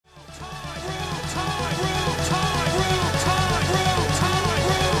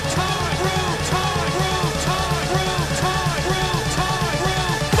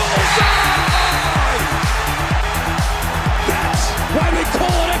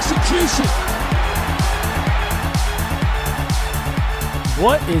Nation.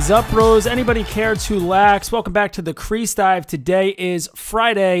 What is up, bros? Anybody care to lax? Welcome back to the Crease Dive. Today is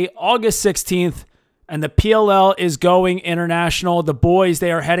Friday, August 16th, and the PLL is going international. The boys,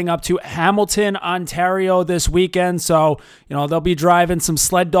 they are heading up to Hamilton, Ontario this weekend. So, they'll be driving some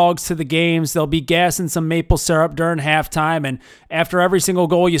sled dogs to the games. They'll be gassing some maple syrup during halftime. And after every single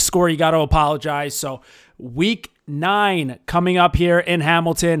goal you score, you got to apologize. So week 9 coming up here in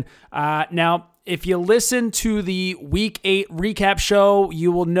Hamilton. Now, if you listen to the Week 8 recap show,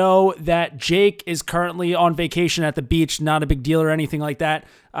 you will know that Jake is currently on vacation at the beach. Not a big deal or anything like that.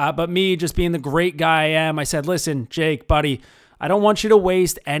 But me, just being the great guy I am, I said, listen, Jake, buddy, I don't want you to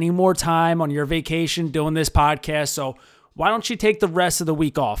waste any more time on your vacation doing this podcast. So why don't you take the rest of the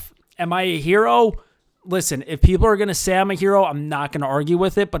week off? Am I a hero? Listen, if people are going to say I'm a hero, I'm not going to argue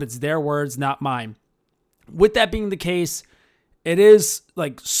with it, but it's their words, not mine. With that being the case, it is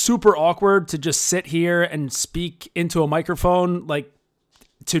like super awkward to just sit here and speak into a microphone, like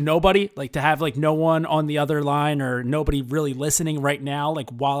to nobody, like to have like no one on the other line or nobody really listening right now, like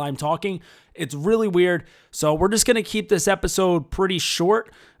while I'm talking. It's really weird. So we're just going to keep this episode pretty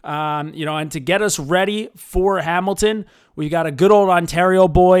short, and to get us ready for Hamilton, we got a good old Ontario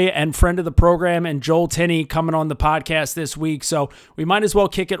boy and friend of the program and Joel Tinney coming on the podcast this week. So we might as well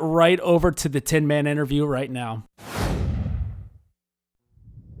kick it right over to the Tin Man interview right now.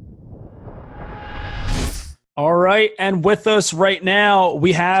 All right, and with us right now,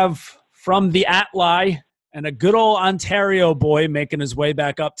 we have from the Atli and a good old Ontario boy making his way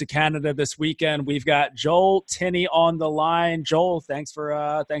back up to Canada this weekend. We've got Joel Tinney on the line. Joel, thanks for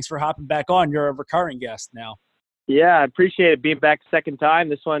hopping back on. You're a recurring guest now. Yeah, I appreciate it being back second time.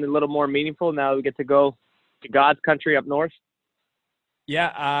 This one a little more meaningful. Now we get to go to God's country up north.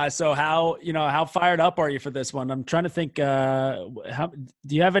 Yeah. So how fired up are you for this one? I'm trying to think. Do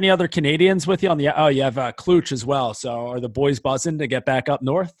you have any other Canadians with you on the? Oh, you have Klutch as well. So are the boys buzzing to get back up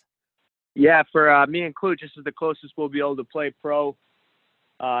north? Yeah, for me and Klutch, this is the closest we'll be able to play pro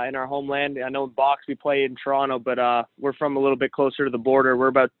in our homeland. I know in box we play in Toronto, but we're from a little bit closer to the border. We're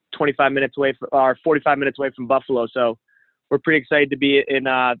about 45 minutes away or 45 minutes away from Buffalo. So we're pretty excited to be in.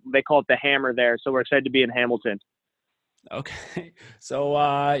 They call it the Hammer there. So we're excited to be in Hamilton. Okay. So,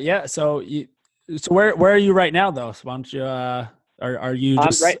 So where are you right now, though? So why don't you, are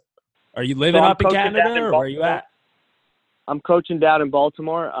you living up in Canada or where are you at? I'm coaching down in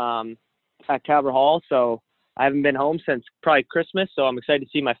Baltimore, at Calvert Hall. So I haven't been home since probably Christmas. So I'm excited to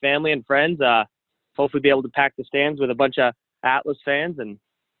see my family and friends, hopefully be able to pack the stands with a bunch of Atlas fans. And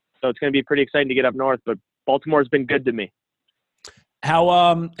so it's going to be pretty exciting to get up north, but Baltimore's been good to me.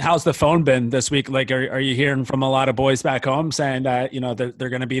 How's the phone been this week? Like, are you hearing from a lot of boys back home saying that, they're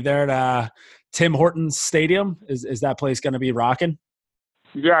going to be there at Tim Hortons Stadium? Is that place going to be rocking?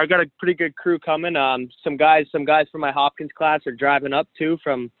 Yeah, I got a pretty good crew coming. Some guys from my Hopkins class are driving up too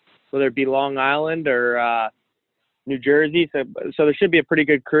from whether it be Long Island or New Jersey. So there should be a pretty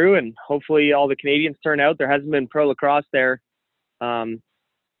good crew, and hopefully all the Canadians turn out. There hasn't been pro lacrosse there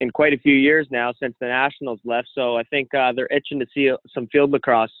in quite a few years now since the Nationals left. So I think they're itching to see some field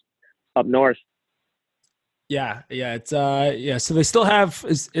lacrosse up north. Yeah. It's So they still have,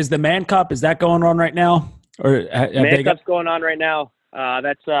 is the Man Cup, is that going on right now? Or Man Cup's going on right now.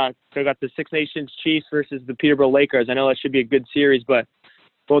 That's they got the Six Nations Chiefs versus the Peterborough Lakers. I know that should be a good series, but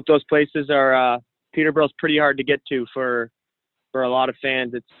both those places are, Peterborough's pretty hard to get to for a lot of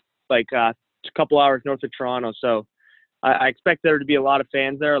fans. It's like a couple hours north of Toronto. So I expect there to be a lot of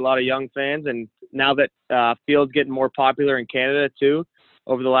fans there, a lot of young fans. And now that field's getting more popular in Canada too,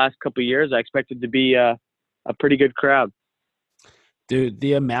 over the last couple of years, I expect it to be a pretty good crowd. Dude,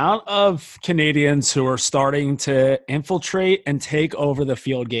 the amount of Canadians who are starting to infiltrate and take over the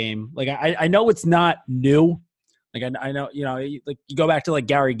field game. Like, I know it's not new. Like, I know, like you go back to like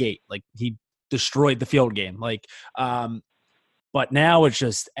Gary Gate, like he destroyed the field game. Like, but now it's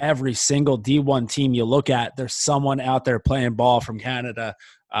just every single D1 team you look at, there's someone out there playing ball from Canada.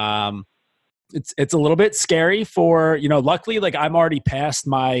 It's a little bit scary for, luckily, like I'm already past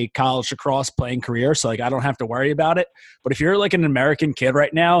my college lacrosse playing career. So like, I don't have to worry about it. But if you're like an American kid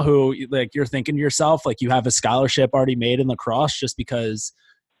right now who like, you're thinking to yourself, like you have a scholarship already made in lacrosse just because,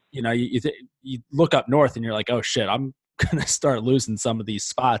 you look up north and you're like, oh shit, I'm going to start losing some of these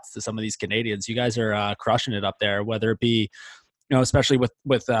spots to some of these Canadians. You guys are crushing it up there, whether it be, especially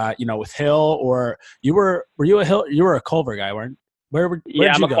with Hill, or were you a Hill? You were a Culver guy, weren't? Where'd you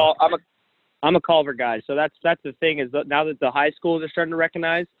go? I'm a Culver guy. So that's the thing is that now that the high schools are starting to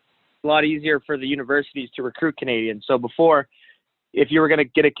recognize, it's a lot easier for the universities to recruit Canadians. So before, if you were going to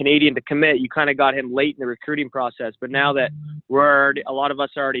get a Canadian to commit, you kind of got him late in the recruiting process. But now that a lot of us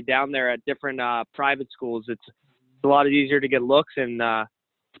are already down there at different private schools, it's a lot easier to get looks, and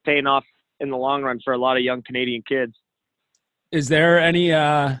it's paying off in the long run for a lot of young Canadian kids. Is there any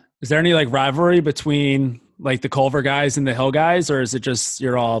like rivalry between like the Culver guys and the Hill guys, or is it just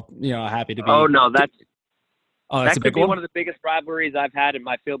you're all happy to be? Oh no, that's a could big be one? one of the biggest rivalries I've had in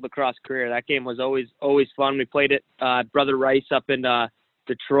my field lacrosse career. That game was always fun. We played it Brother Rice up in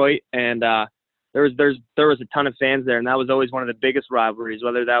Detroit, and there was a ton of fans there, and that was always one of the biggest rivalries,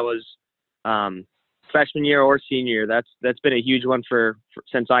 whether that was freshman year or senior year. That's been a huge one for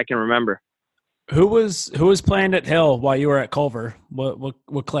since I can remember. Who was playing at Hill while you were at Culver?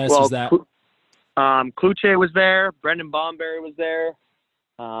 What class was that? Kluche was there. Brendan Bomberry was there.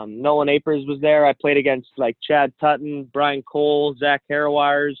 Nolan Apers was there. I played against like Chad Tutton, Brian Cole, Zach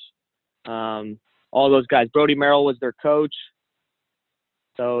Harrowires, all those guys. Brody Merrill was their coach.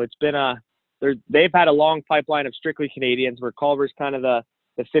 So it's been they've had a long pipeline of strictly Canadians, where Culver's kind of the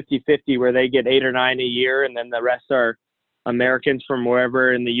 50-50, where they get 8 or 9 a year, and then the rest are Americans from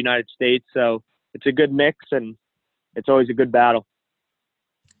wherever in the United States. So it's a good mix, and it's always a good battle.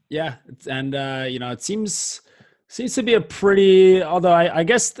 Yeah, and it seems to be a pretty. Although I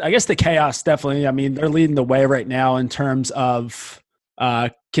guess the Chaos definitely. I mean, they're leading the way right now in terms of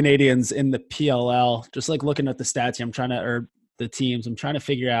Canadians in the PLL. Just like looking at the stats here, the teams. I'm trying to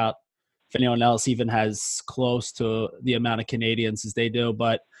figure out if anyone else even has close to the amount of Canadians as they do.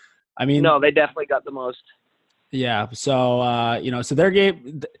 But I mean, no, they definitely got the most. Yeah. So, so their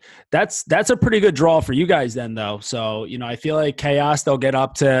game, that's a pretty good draw for you guys then though. So, I feel like Chaos, they'll get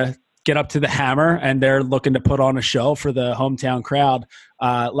up to the Hammer, and they're looking to put on a show for the hometown crowd.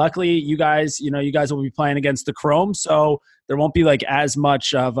 Luckily you guys will be playing against the Chrome. So there won't be like as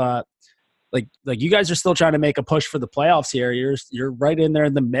much of like you guys are still trying to make a push for the playoffs here. You're right in there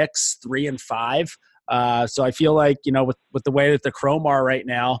in the mix, 3-5. So I feel like, with the way that the Chrome are right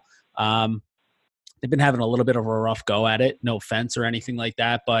now, they've been having a little bit of a rough go at it. No offense or anything like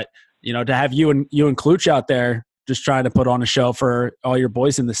that, but to have you and Kluch out there just trying to put on a show for all your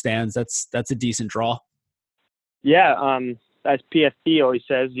boys in the stands, that's a decent draw. Yeah, as PFT always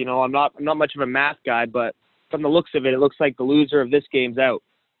says, I'm not much of a math guy, but from the looks of it, it looks like the loser of this game's out.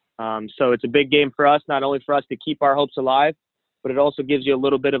 So it's a big game for us, not only for us to keep our hopes alive, but it also gives you a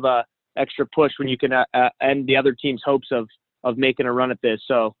little bit of a extra push when you can end the other team's hopes of making a run at this.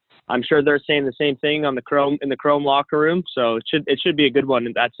 So I'm sure they're saying the same thing in the Chrome locker room. So it should be a good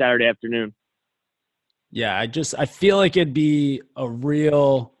one that Saturday afternoon. Yeah, I feel like it'd be a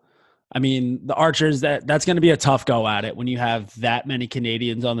real. I mean, the Archers, that's going to be a tough go at it when you have that many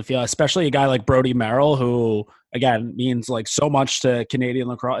Canadians on the field, especially a guy like Brody Merrill, who again means like so much to Canadian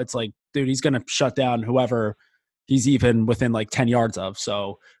lacrosse. It's like, dude, he's going to shut down whoever he's even within like 10 yards of.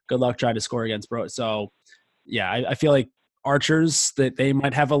 So good luck trying to score against Brody. So yeah, I feel like Archers, that they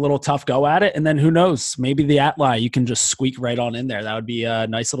might have a little tough go at it. And then who knows, maybe the Atli, you can just squeak right on in there. That would be a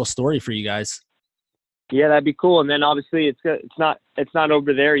nice little story for you guys. Yeah, that'd be cool. And then obviously it's not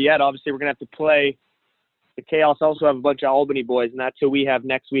over there yet. Obviously we're gonna have to play. The Chaos also have a bunch of Albany boys, and that's who we have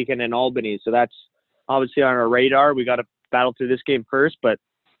next weekend in Albany. So that's obviously on our radar. We got to battle through this game first, but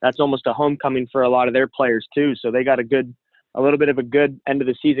that's almost a homecoming for a lot of their players too. So they got a little bit of a good end of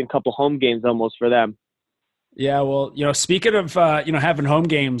the season, couple home games almost for them. Yeah, well, speaking of having home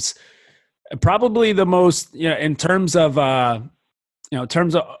games, probably the most in terms of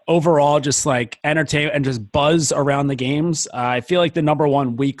overall just like entertainment and just buzz around the games, I feel like the number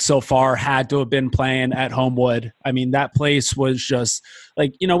one week so far had to have been playing at Homewood. I mean, that place was just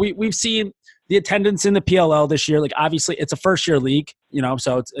like, we've seen the attendance in the PLL this year. Like, obviously it's a first year league,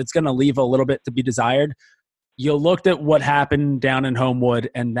 so it's going to leave a little bit to be desired. You looked at what happened down in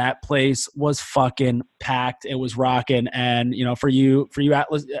Homewood, and that place was fucking packed. It was rocking. And, for you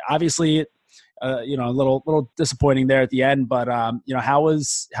Atlas, obviously, a little disappointing there at the end, but how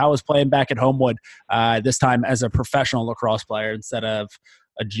was playing back at Homewood this time as a professional lacrosse player instead of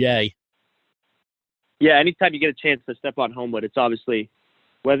a J? Yeah, anytime you get a chance to step on Homewood, it's obviously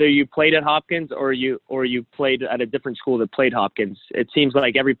whether you played at Hopkins or you played at a different school that played Hopkins. It seems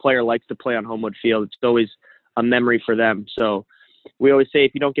like every player likes to play on Homewood Field. It's always a memory for them. So we always say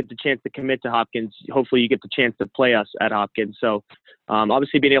if you don't get the chance to commit to Hopkins, hopefully you get the chance to play us at Hopkins. So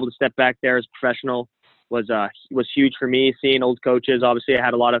obviously being able to step back there as a professional was huge for me. Seeing old coaches, obviously I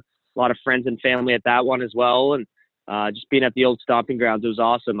had a lot of friends and family at that one as well, and just being at the old stomping grounds, it was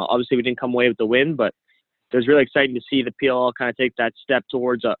awesome. Obviously we didn't come away with the win, but it was really exciting to see the PLL kind of take that step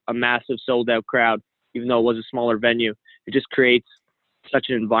towards a massive sold out crowd, even though it was a smaller venue. It just creates such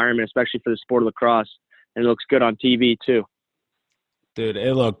an environment, especially for the sport of lacrosse, and it looks good on TV too. Dude,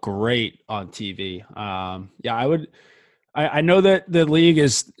 it looked great on TV. Yeah, I know that the league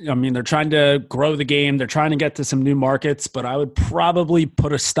is, I mean, they're trying to grow the game. They're trying to get to some new markets, but I would probably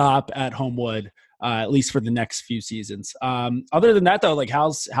put a stop at Homewood, at least for the next few seasons. Other than that, though, like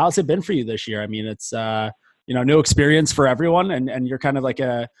how's it been for you this year? I mean, it's, new experience for everyone, and you're kind of like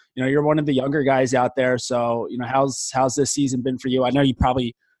you're one of the younger guys out there. So, how's this season been for you? I know you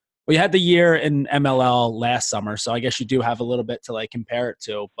had the year in MLL last summer, so I guess you do have a little bit to like compare it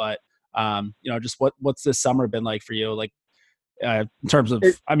to. But just what's this summer been like for you? Like in terms of,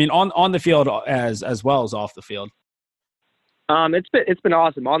 I mean, on the field as well as off the field. It's been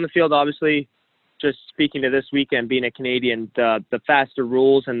awesome on the field. Obviously, just speaking to this weekend, being a Canadian, the faster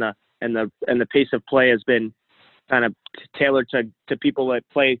rules and the pace of play has been kind of tailored to people that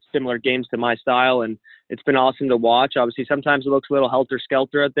play similar games to my style, and it's been awesome to watch. Obviously, sometimes it looks a little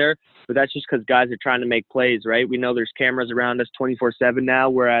helter-skelter out there, but that's just because guys are trying to make plays, right? We know there's cameras around us 24/7 now,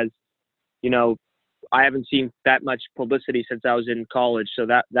 whereas, I haven't seen that much publicity since I was in college, so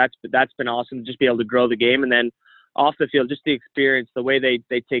that's been awesome to just be able to grow the game. And then off the field, just the experience, the way they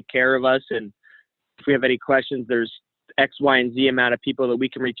take care of us, and if we have any questions, there's X, Y, and Z amount of people that we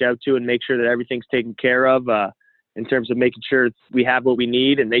can reach out to and make sure that everything's taken care of in terms of making sure we have what we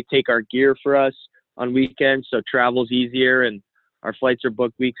need, and they take our gear for us on weekends, so travel's easier and our flights are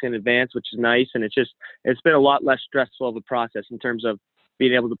booked weeks in advance, which is nice. And it's been a lot less stressful of a process in terms of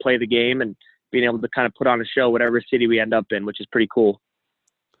being able to play the game and being able to kind of put on a show, whatever city we end up in, which is pretty cool.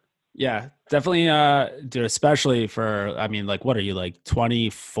 Yeah, definitely. Dude, especially for, I mean, like, what are you, like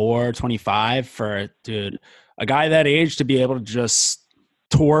 24, 25 for, dude, a guy that age to be able to just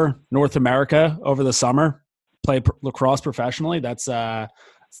tour North America over the summer, play lacrosse professionally. That's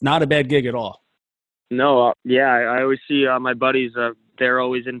it's not a bad gig at all. No, yeah, I always see my buddies. They're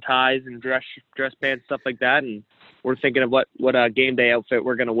always in ties and dress pants, stuff like that, and we're thinking of what game day outfit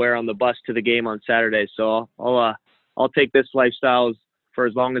we're gonna wear on the bus to the game on Saturday. So I'll take this lifestyle for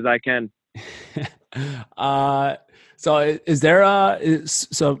as long as I can. So is there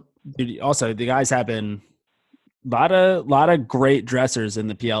so also the guys have been a lot of great dressers in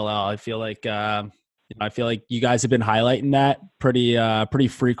the PLL. I feel like you guys have been highlighting that pretty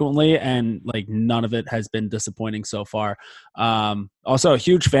frequently, and like none of it has been disappointing so far. Also a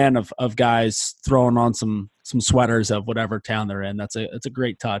huge fan of guys throwing on some sweaters of whatever town they're in. It's a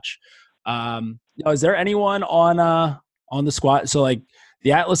great touch. Is there anyone on the squad? So like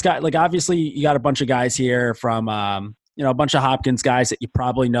the Atlas guy, like obviously you got a bunch of guys here from a bunch of Hopkins guys that you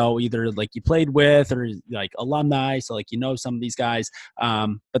probably know, either like you played with or like alumni. So like, some of these guys.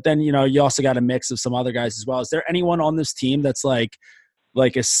 But then, you also got a mix of some other guys as well. Is there anyone on this team that's like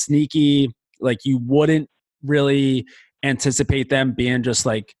a sneaky, like you wouldn't really anticipate them being just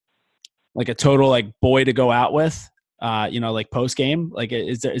like a total like boy to go out with, like post game? Like,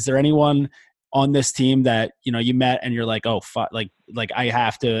 is there anyone on this team that, you met and you're like, oh, fuck, like I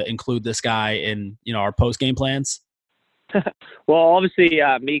have to include this guy in, our post game plans? Well, obviously,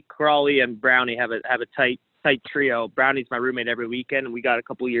 me, Crawley, and Brownie have a tight trio. Brownie's my roommate every weekend, and we got a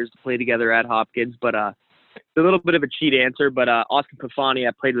couple of years to play together at Hopkins. But it's a little bit of a cheat answer. But Austin Pafani,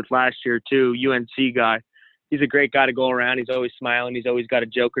 I played with last year too, UNC guy. He's a great guy to go around. He's always smiling. He's always got a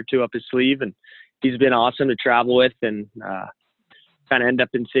joke or two up his sleeve, and he's been awesome to travel with and kind of end up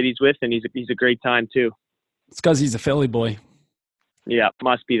in cities with. And he's a great time too. It's because he's a Philly boy. Yeah,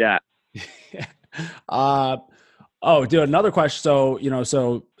 must be that. Oh, dude, another question.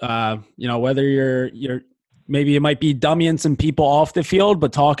 So, whether you're maybe you might be dummying some people off the field,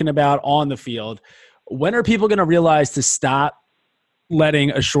 but talking about on the field, when are people going to realize to stop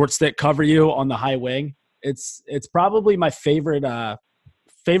letting a short stick cover you on the high wing? It's probably my favorite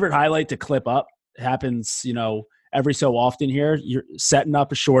highlight to clip up. It happens, every so often here. You're setting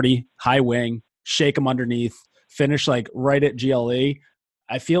up a shorty, high wing, shake them underneath, finish like right at GLE.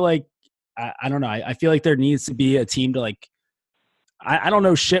 I feel like, I don't know. I feel like there needs to be a team to like, I don't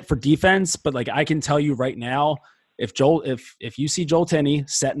know shit for defense, but like I can tell you right now, if you see Joel Tinney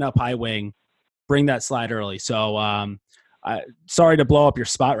setting up high wing, bring that slide early. So sorry to blow up your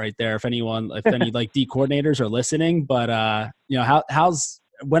spot right there. If any like D coordinators are listening, but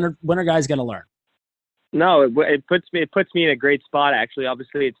when are guys going to learn? No, it puts me in a great spot. Actually,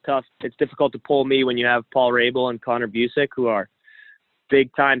 obviously it's tough. It's difficult to pull me when you have Paul Rabel and Connor Busick, who are big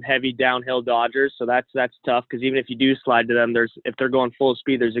time heavy downhill dodgers. So that's tough, because even if you do slide to them, if they're going full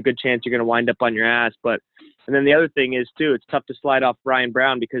speed, there's a good chance you're going to wind up on your ass. And then the other thing is too, it's tough to slide off Brian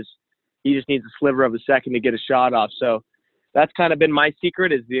Brown because he just needs a sliver of a second to get a shot off. So that's kind of been my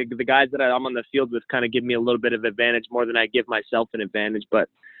secret, is the guys that I'm on the field with kind of give me a little bit of advantage more than I give myself an advantage. But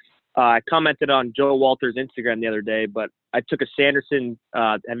I commented on Joe Walter's Instagram the other day, but I took a Sanderson.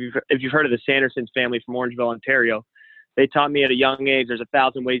 If you've heard of the Sanderson family from Orangeville, Ontario, they taught me at a young age there's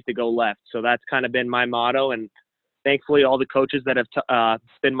 1,000 ways to go left. So that's kind of been my motto. And thankfully, all the coaches that have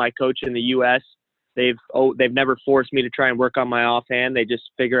been my coach in the U.S., they've never forced me to try and work on my offhand. They just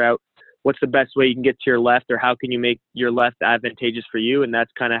figure out what's the best way you can get to your left, or how can you make your left advantageous for you. And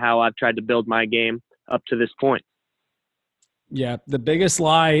that's kind of how I've tried to build my game up to this point. Yeah, the biggest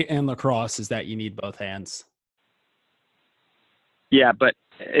lie in lacrosse is that you need both hands. Yeah, but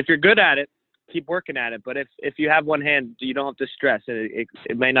if you're good at it, keep working at it. But if you have one hand, you don't have to stress.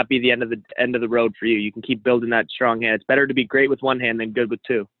 It may not be the end of the road for you. You can keep building that strong hand. It's better to be great with one hand than good with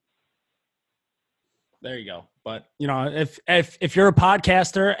two. There you go. But if you're a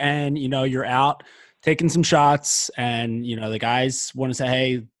podcaster and you're out taking some shots, and the guys want to say,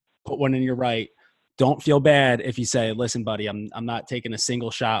 hey, put one in your right, don't feel bad if you say, listen, buddy, I'm not taking a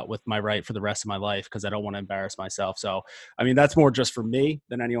single shot with my right for the rest of my life because I don't want to embarrass myself. So, I mean, that's more just for me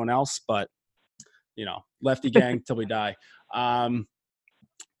than anyone else, but lefty gang till we die. But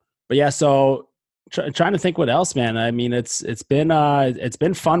yeah, so trying to think what else, man. I mean, it's been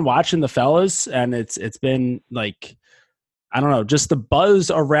fun watching the fellas, and it's been like, I don't know, just the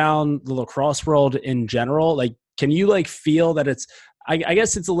buzz around the lacrosse world in general. Like, can you feel that it's, I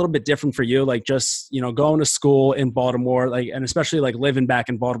guess it's a little bit different for you, just, going to school in Baltimore, and especially living back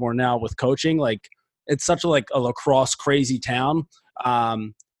in Baltimore now with coaching, it's such a lacrosse crazy town.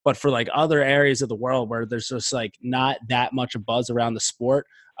 But for other areas of the world where there's just not that much a buzz around the sport,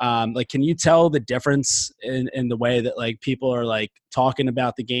 can you tell the difference in the way that people are talking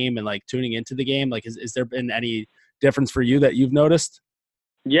about the game and tuning into the game? Is there been any difference for you that you've noticed?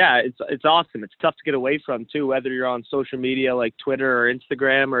 Yeah, it's awesome. It's tough to get away from too, whether you're on social media like Twitter or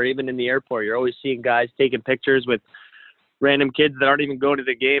Instagram, or even in the airport. You're always seeing guys taking pictures with random kids that aren't even going to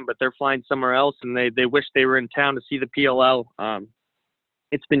the game, but they're flying somewhere else, and they wish they were in town to see the PLL.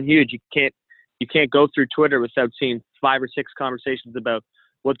 It's been huge. You can't go through Twitter without seeing 5 or 6 conversations about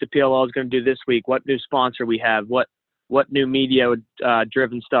what the PLL is going to do this week, what new sponsor we have, what new media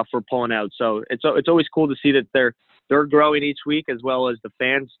driven stuff we're pulling out. So it's always cool to see that they're growing each week, as well as the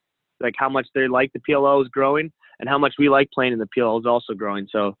fans, how much they like the PLL is growing, and how much we like playing in the PLL is also growing.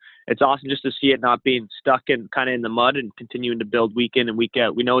 So it's awesome just to see it not being stuck in kind of in the mud and continuing to build week in and week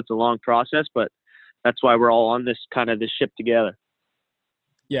out. We know it's a long process, but that's why we're all on this ship together.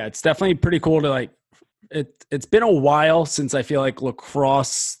 Yeah, it's definitely pretty cool to it's been a while since I feel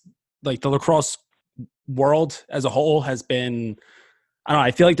lacrosse, the lacrosse world as a whole has been, I don't know,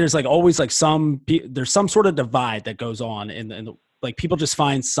 I feel there's always there's some sort of divide that goes on in the people just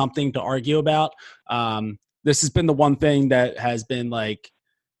find something to argue about. This has been the one thing that has been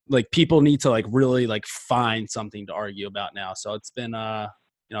people need to really find something to argue about now. So it's been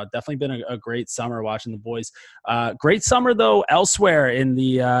definitely been a great summer watching the boys. Great summer though elsewhere in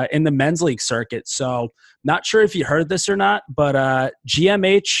the men's league circuit. So not sure if you heard this or not, but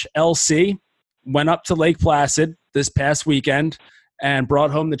GMH LC went up to Lake Placid this past weekend and brought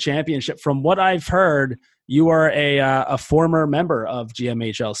home the championship. From what I've heard, you are a former member of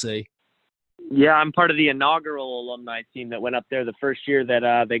GMHLC. Yeah, I'm part of the inaugural alumni team that went up there the first year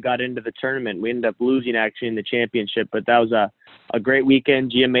that they got into the tournament. We ended up losing actually in the championship, but that was a great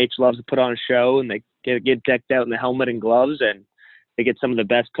weekend. GMH loves to put on a show, and they get decked out in the helmet and gloves, and they get some of the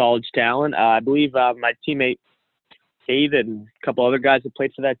best college talent. I believe my teammate Cade and a couple other guys that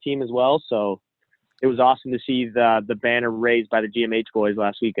played for that team as well. So it was awesome to see the banner raised by the GMH boys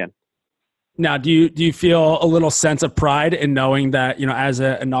last weekend. Now, do you feel a little sense of pride in knowing that, as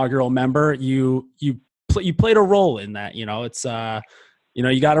an inaugural member, you played a role in that? It's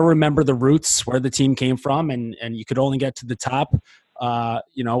you got to remember the roots, where the team came from, and you could only get to the top,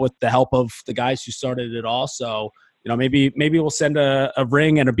 with the help of the guys who started it all. So, maybe we'll send a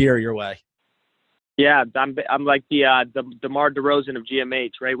ring and a beer your way. Yeah, I'm like the DeMar DeRozan of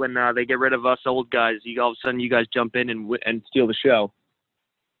GMH, right? When they get rid of us old guys, all of a sudden you guys jump in and steal the show.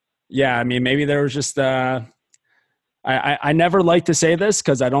 Yeah, I mean, maybe there was just I never like to say this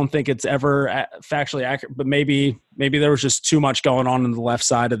because I don't think it's ever factually accurate, but maybe there was just too much going on the left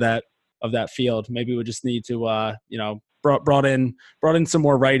side of that field. Maybe we just need to brought in some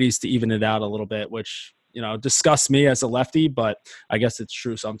more righties to even it out a little bit, which disgusts me as a lefty, but I guess it's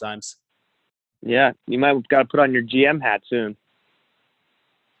true sometimes. Yeah, you might have got to put on your GM hat soon.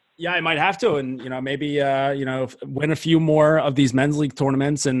 Yeah, I might have to, and maybe win a few more of these men's league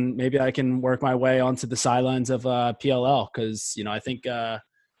tournaments, and maybe I can work my way onto the sidelines of PLL, because I think there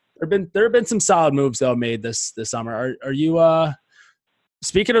have been some solid moves though made this summer. Are you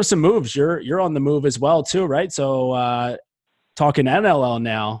speaking of some moves? You're on the move as well too, right? So talking NLL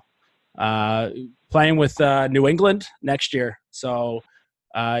now, uh, playing with New England next year. So,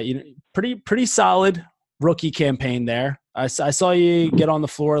 pretty solid rookie campaign there. I saw you get on the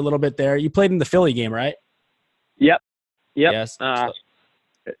floor a little bit there. You played in the Philly game, right? Yep. Yep. Yes.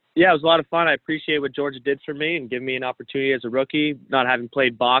 Yeah, it was a lot of fun. I appreciate what Georgia did for me and giving me an opportunity as a rookie, not having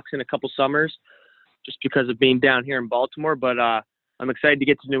played box in a couple summers just because of being down here in Baltimore. But I'm excited to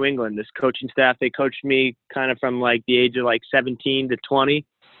get to New England. This coaching staff, they coached me kind of from like the age of like 17 to 20.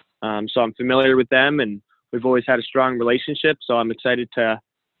 So I'm familiar with them, and we've always had a strong relationship. So I'm excited to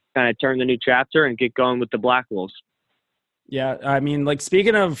kind of turn the new chapter and get going with the Black Wolves. Yeah, I mean, like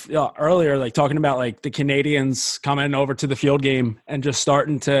speaking of earlier, like talking about like the Canadians coming over to the field game and just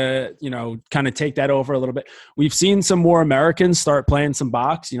starting to, kind of take that over a little bit. We've seen some more Americans start playing some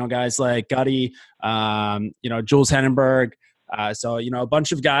box, guys like Gutty, Jules Hennenberg. So, a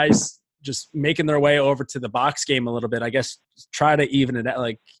bunch of guys just making their way over to the box game a little bit. I guess try to even it out.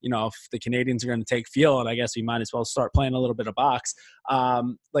 Like, if the Canadians are going to take field, I guess we might as well start playing a little bit of box.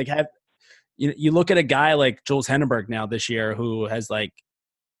 You look at a guy like Jules Hennenberg now this year who has like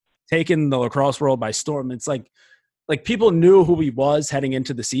taken the lacrosse world by storm. It's like people knew who he was heading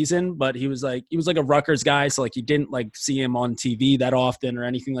into the season, but he was like a Rutgers guy. So like you didn't like see him on TV that often or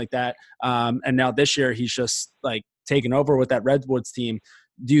anything like that. And now this year he's just like taken over with that Redwoods team.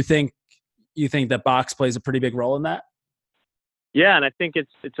 Do you think that box plays a pretty big role in that? Yeah, and I think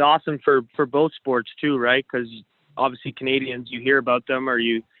it's awesome for both sports too, right? Because obviously Canadians, you hear about them or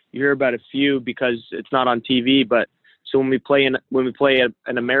you hear about a few because it's not on TV. But so when we play in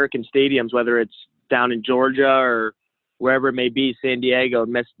American stadiums, whether it's down in Georgia or wherever it may be, San Diego,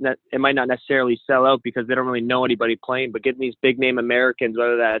 it might not necessarily sell out because they don't really know anybody playing. But getting these big name Americans,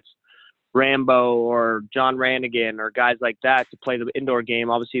 whether that's Rambo or John Rannigan or guys like that to play the indoor game,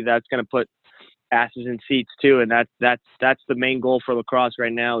 obviously that's going to put asses in seats too. And that's the main goal for lacrosse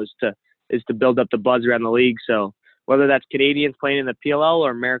right now is to build up the buzz around the league. So whether that's Canadians playing in the PLL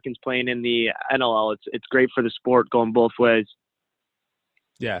or Americans playing in the NLL, it's great for the sport going both ways.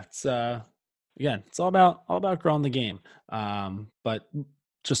 Yeah, it's again, it's all about growing the game. But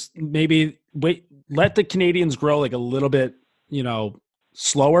just maybe let the Canadians grow like a little bit,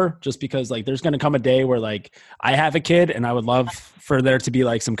 slower, just because like there's going to come a day where like I have a kid and I would love for there to be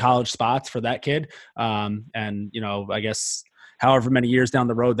like some college spots for that kid. And I guess however many years down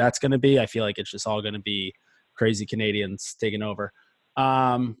the road that's going to be, I feel like it's just all going to be crazy Canadians taking over.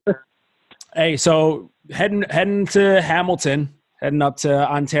 Hey, so heading to Hamilton, heading up to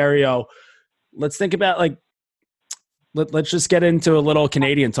Ontario. Let's think about like let's just get into a little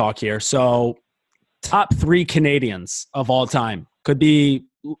Canadian talk here. So, top 3 Canadians of all time. Could be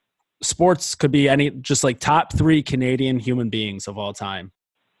sports, could be any, just like top 3 Canadian human beings of all time.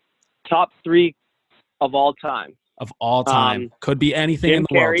 Top 3 of all time. Of all time. Could be anything Jim in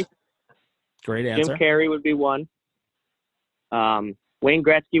the Carrey. world. Great answer. Jim Carrey would be 1. Wayne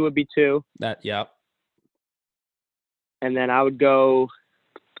Gretzky would be 2. Yep. And then I would go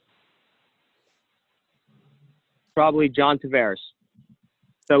probably John Tavares.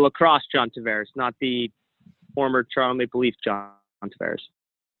 The lacrosse John Tavares, not the former Toronto Maple Leaf John Tavares.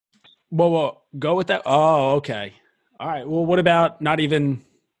 Whoa, go with that. Oh, okay. All right. Well, what about not even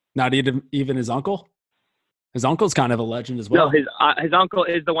his uncle? His uncle's kind of a legend as well. No, his uncle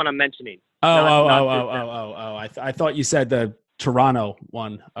is the one I'm mentioning. I thought you said the Toronto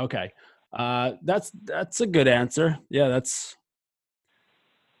one. Okay. That's a good answer. Yeah,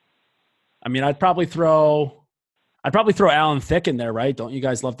 I mean, I'd probably throw Alan Thicke in there, right? Don't you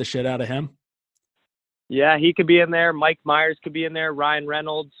guys love the shit out of him? Yeah, he could be in there. Mike Myers could be in there. Ryan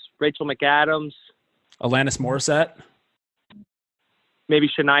Reynolds, Rachel McAdams. Alanis Morissette. Maybe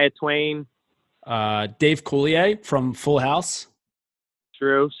Shania Twain. Dave Coulier from Full House.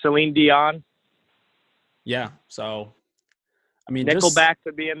 True. Celine Dion. Yeah, so, I mean, Nickelback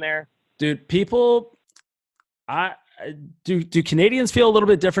could be in there. Dude, people, do Canadians feel a little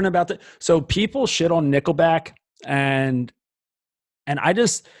bit different about that? So people shit on Nickelback and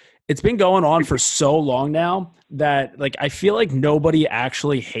it's been going on for so long now that like I feel like nobody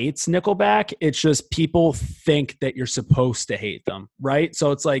actually hates Nickelback. It's just people think that you're supposed to hate them, right?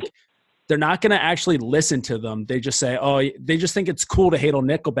 So it's like they're not going to actually listen to them. They just say, oh, they just think it's cool to hate on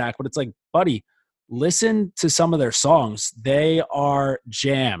Nickelback, but it's like, buddy, listen to some of their songs. They are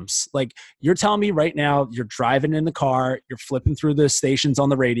jams. Like you're telling me right now, you're driving in the car, you're flipping through the stations on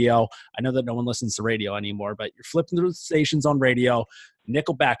the radio. I know that no one listens to radio anymore, but you're flipping through the stations on radio.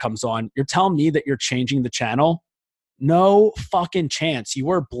 Nickelback comes on. You're telling me that you're changing the channel? No fucking chance.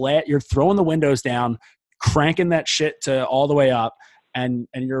 You're throwing the windows down, cranking that shit to all the way up, and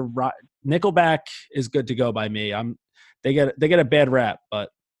you're right. Nickelback is good to go by me. They get a bad rap, but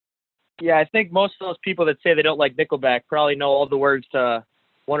Yeah, I think most of those people that say they don't like Nickelback probably know all the words to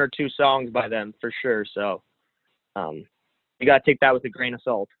one or two songs by them for sure. So you got to take that with a grain of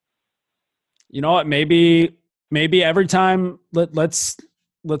salt. You know what? Maybe every time let's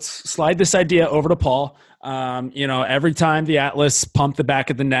slide this idea over to Paul. Every time the Atlas pump the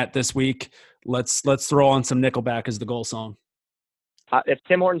back of the net this week, let's throw on some Nickelback as the goal song. If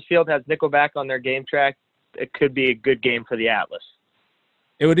Tim Hortons Field has Nickelback on their game track, it could be a good game for the Atlas.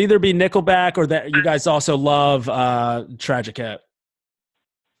 It would either be Nickelback or that you guys also love Tragic Hip.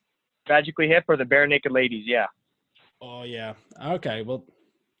 Tragically Hip or the Bare Naked Ladies, yeah. Oh yeah. Okay. Well,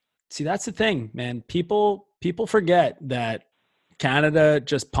 see, that's the thing, man. People forget that Canada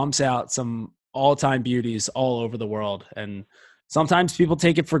just pumps out some all-time beauties all over the world, and sometimes people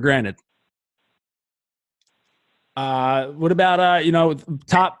take it for granted. What about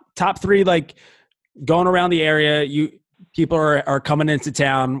top three, like going around the area? People are coming into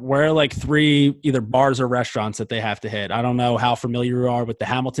town. Where are like three either bars or restaurants that they have to hit? I don't know how familiar you are with the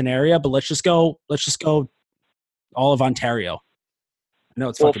Hamilton area, but let's just go all of Ontario. I know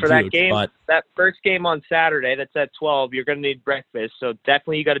it's fucking for huge, that game, but that first game on Saturday, that's at 12. You're going to need breakfast, so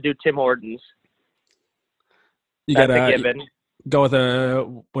definitely you got to do Tim Hortons. That's a given. Go with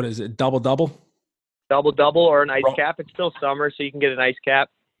what is it? Double double or an ice cap. It's still summer, so you can get an ice cap.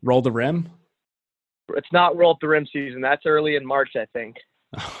 Roll the rim. It's not roll the rim season. That's early in March, I think.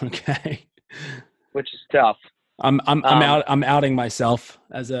 Okay. Which is tough. I'm out. I'm outing myself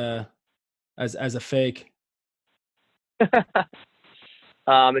as a fake.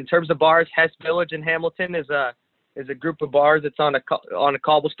 In terms of bars, Hess Village in Hamilton is a group of bars that's on a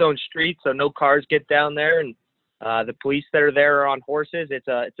cobblestone street, so no cars get down there, and the police that are there are on horses. It's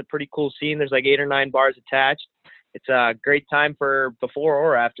a pretty cool scene. There's like 8 or 9 bars attached. It's a great time for before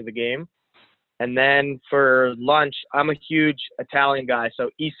or after the game. And then for lunch, I'm a huge Italian guy,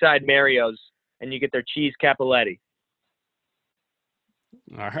 so Eastside Mario's, and you get their cheese cappelletti.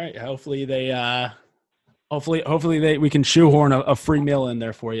 All right. Hopefully we can shoehorn a free meal in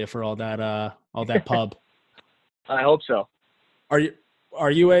there for you for all that pub. I hope so. Are you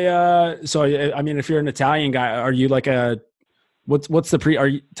if you're an Italian guy, are you like what's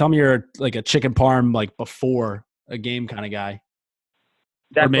the tell me you're like a chicken parm like before a game kind of guy?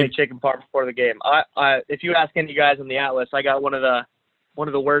 Definitely chicken parm before the game. If you ask any guys on the Atlas, I got one of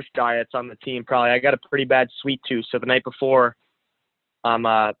the worst diets on the team. Probably I got a pretty bad sweet tooth. So the night before, I'm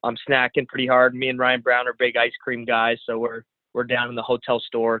snacking pretty hard. Me and Ryan Brown are big ice cream guys, so we're down in the hotel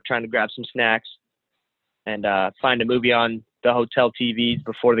store trying to grab some snacks and find a movie on the hotel TVs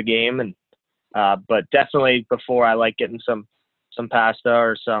before the game. And but definitely before, I like getting some pasta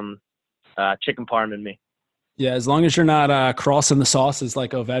or some chicken parm in me. Yeah, as long as you're not crossing the sauces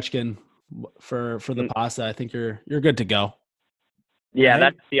like Ovechkin for the pasta, I think you're good to go. Yeah, right?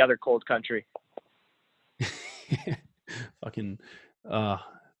 That's the other cold country. Fucking,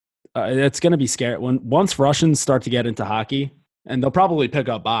 it's gonna be scary once Russians start to get into hockey, and they'll probably pick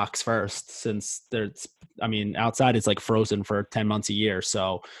up box first since outside it's like frozen for 10 months a year.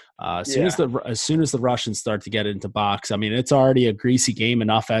 So as soon as the Russians start to get into box, it's already a greasy game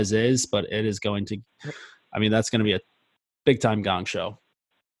enough as is, but it is going to. That's going to be a big-time gong show.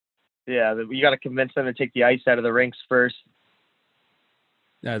 Yeah, you got to convince them to take the ice out of the rinks first.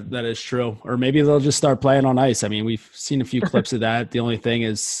 That is true. Or maybe they'll just start playing on ice. We've seen a few clips of that. The only thing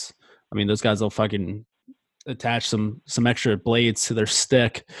is, those guys will fucking attach some extra blades to their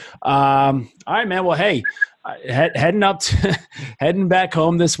stick. All right, man. Well, hey, heading back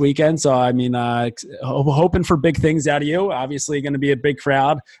home this weekend. So, hoping for big things out of you. Obviously going to be a big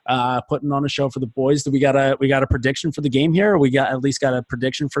crowd, putting on a show for the boys. Do we got a prediction for the game here? Or we at least got a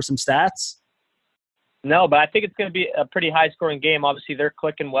prediction for some stats? No, but I think it's going to be a pretty high scoring game. Obviously they're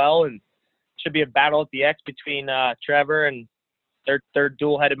clicking well, and should be a battle at the X between Trevor and their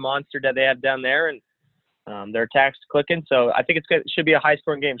dual headed monster that they have down there. And their attack's clicking. So I think it should be a high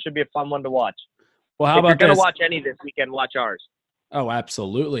scoring game. Should be a fun one to watch. Well, how about if you're going to watch any this weekend, watch ours. Oh,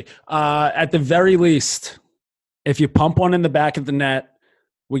 absolutely. At the very least, if you pump one in the back of the net,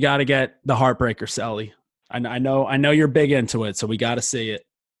 we got to get the heartbreaker celly. I know you're big into it, so we got to see it.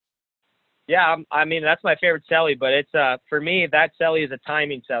 Yeah, that's my favorite celly, but it's for me, that celly is a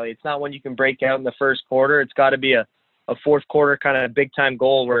timing celly. It's not one you can break out in the first quarter. It's got to be a fourth quarter kind of big time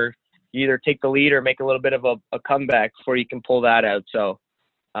goal where you either take the lead or make a little bit of a comeback before you can pull that out. So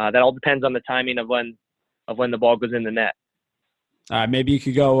that all depends on the timing of when the ball goes in the net. Maybe you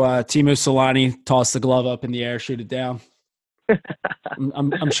could go Teemu Solani, toss the glove up in the air, shoot it down.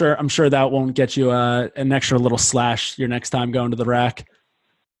 I'm sure that won't get you an extra little slash your next time going to the rack.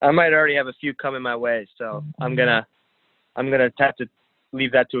 I might already have a few coming my way, so I'm gonna have to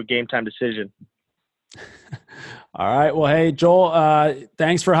leave that to a game time decision. All right. Well, hey, Joel,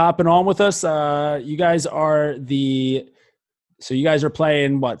 thanks for hopping on with us. You guys are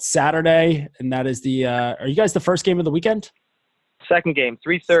playing what, Saturday? And that is are you guys the first game of the weekend? Second game,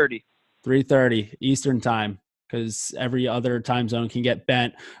 3:30. 3:30 Eastern time, because every other time zone can get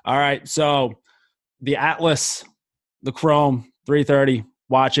bent. All right. So the Atlas, the Chrome, 3:30,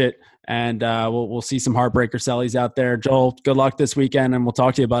 watch it. And we'll see some heartbreaker sellies out there. Joel, good luck this weekend, and we'll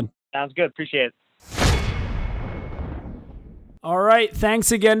talk to you, bud. Sounds good. Appreciate it. All right.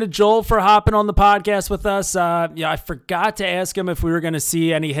 Thanks again to Joel for hopping on the podcast with us. I forgot to ask him if we were going to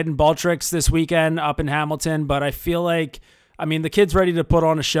see any hidden ball tricks this weekend up in Hamilton, but I feel like, the kid's ready to put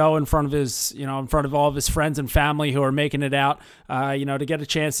on a show in front of all of his friends and family who are making it out, to get a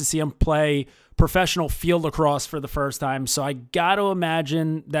chance to see him play professional field lacrosse for the first time. So I got to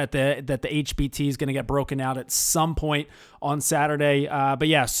imagine that the HBT is going to get broken out at some point on Saturday. But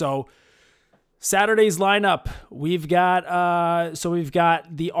yeah, so Saturday's lineup, we've got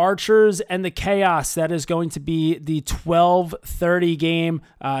the Archers and the Chaos. That is going to be the 12:30 game.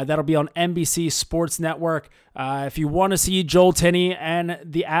 That'll be on NBC Sports Network. If you want to see Joel Tinney and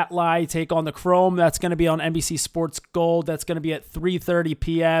the Atli take on the Chrome, that's going to be on NBC Sports Gold. That's going to be at 3:30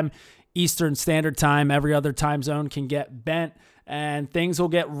 p.m. Eastern Standard Time. Every other time zone can get bent. And things will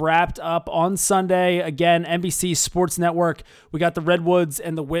get wrapped up on Sunday. Again, NBC Sports Network. We got the Redwoods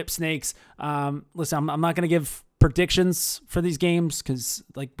and the Whip Snakes. Listen, I'm not going to give predictions for these games because,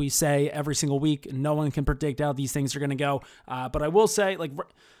 like we say every single week, no one can predict how these things are going to go. But I will say,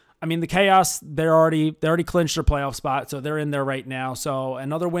 the Chaos, they already clinched their playoff spot, so they're in there right now. So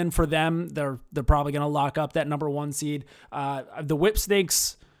another win for them. They're probably going to lock up that number 1 seed. The Whip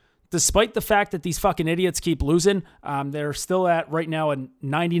Snakes, despite the fact that these fucking idiots keep losing, they're still at right now a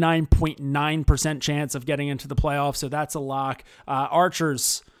 99.9% chance of getting into the playoffs. So that's a lock.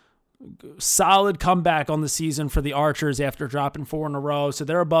 Archers, solid comeback on the season for the Archers after dropping 4 in a row. So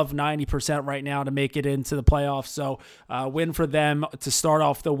they're above 90% right now to make it into the playoffs. So win for them to start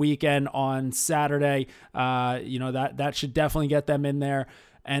off the weekend on Saturday. That should definitely get them in there.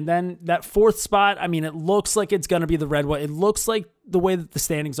 And then that 4th spot, it looks like it's going to be the Redwood. It looks like the way that the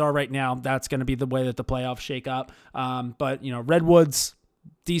standings are right now, that's going to be the way that the playoffs shake up. But Redwoods,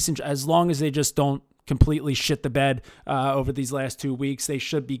 decent, as long as they just don't completely shit the bed over these last 2 weeks, they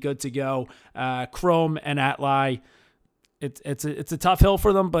should be good to go. Chrome and Atli, it's a tough hill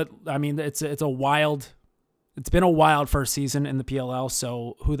for them, but it's been a wild first season in the PLL,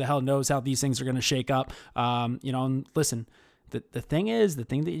 so who the hell knows how these things are going to shake up. And listen, the thing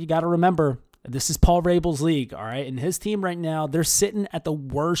that you got to remember, this is Paul Rabel's league, all right? And his team right now, they're sitting at the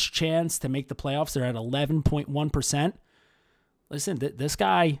worst chance to make the playoffs. They're at 11.1%. Listen, this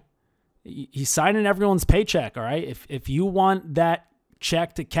guy, he's signing everyone's paycheck, all right? If you want that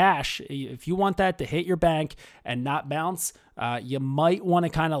check to cash, if you want that to hit your bank and not bounce, you might want to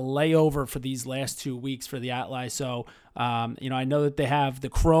kind of lay over for these last 2 weeks for the Atli. So, I know that they have the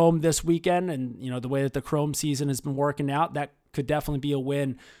Chrome this weekend, and, the way that the Chrome season has been working out, that could definitely be a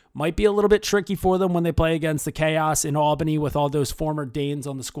win. Might be a little bit tricky for them when they play against the Chaos in Albany with all those former Danes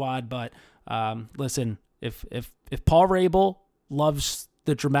on the squad. But listen, if Paul Rabel loves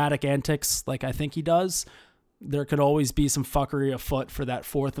the dramatic antics like I think he does, there could always be some fuckery afoot for that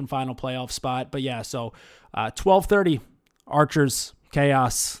 4th and final playoff spot. But yeah, so 12:30 Archers,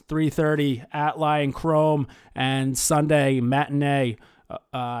 Chaos, 3:30 Atli and Chrome, and Sunday matinee.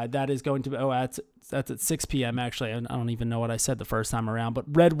 That is going to be, that's at 6 p.m. actually. I don't even know what I said the first time around, but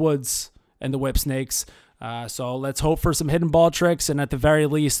Redwoods and the Whip Snakes. So let's hope for some hidden ball tricks, and at the very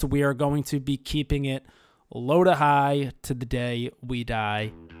least, we are going to be keeping it low to high to the day we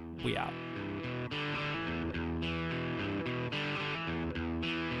die. We out.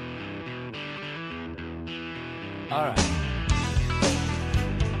 All right.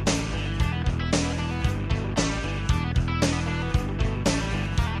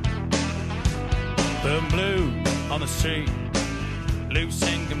 The blue on the street, loose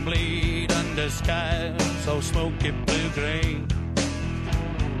and complete under skies so smoky blue-green.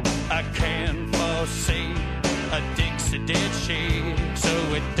 I can't foresee a Dixie did she, so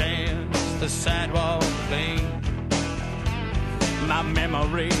it danced the sidewalk clean. My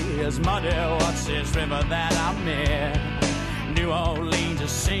memory is muddy, what's this river that I'm in? New Orleans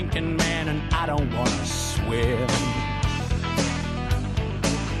is sinking, man, and I don't want to swim.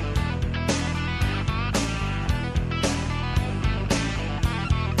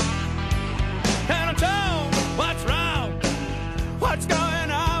 What's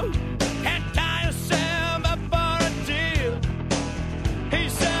going on? Can't tie yourself up for a deal. He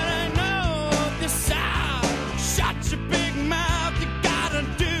said, I know this side. Shut your big mouth, you got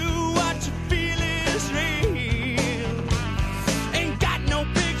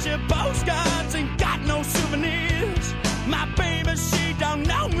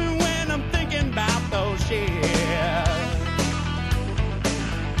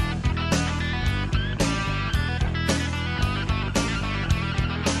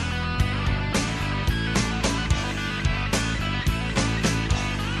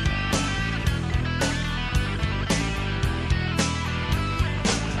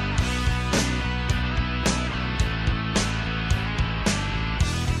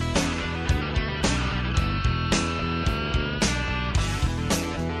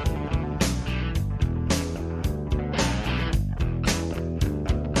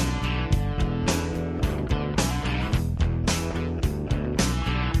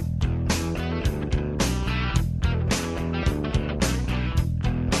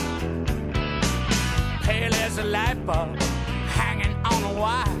as a light bulb hanging on a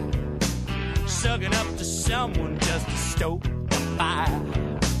wire, sucking up to someone just to stoke the fire,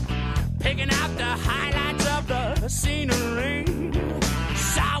 picking out the highlights of the scenery.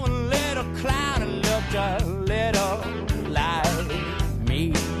 Saw a little cloud and looked a little like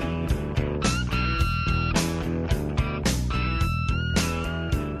me.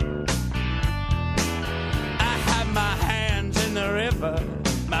 I had my hands in the river,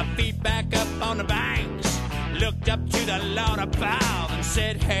 my feet back up on the banks, looked up to the Lord above and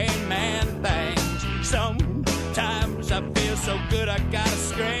said, hey man, thanks. Sometimes I feel so good I gotta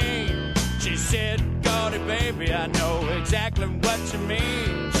scream. She said, Gordy baby, I know exactly what you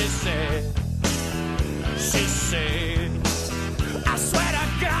mean. She said, I swear to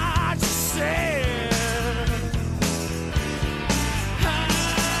God, she said,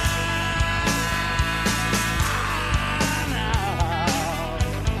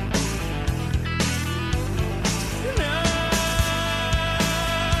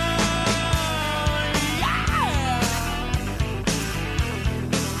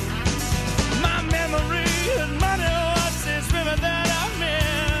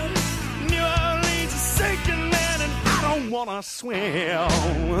 wanna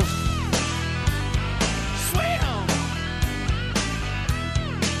swim.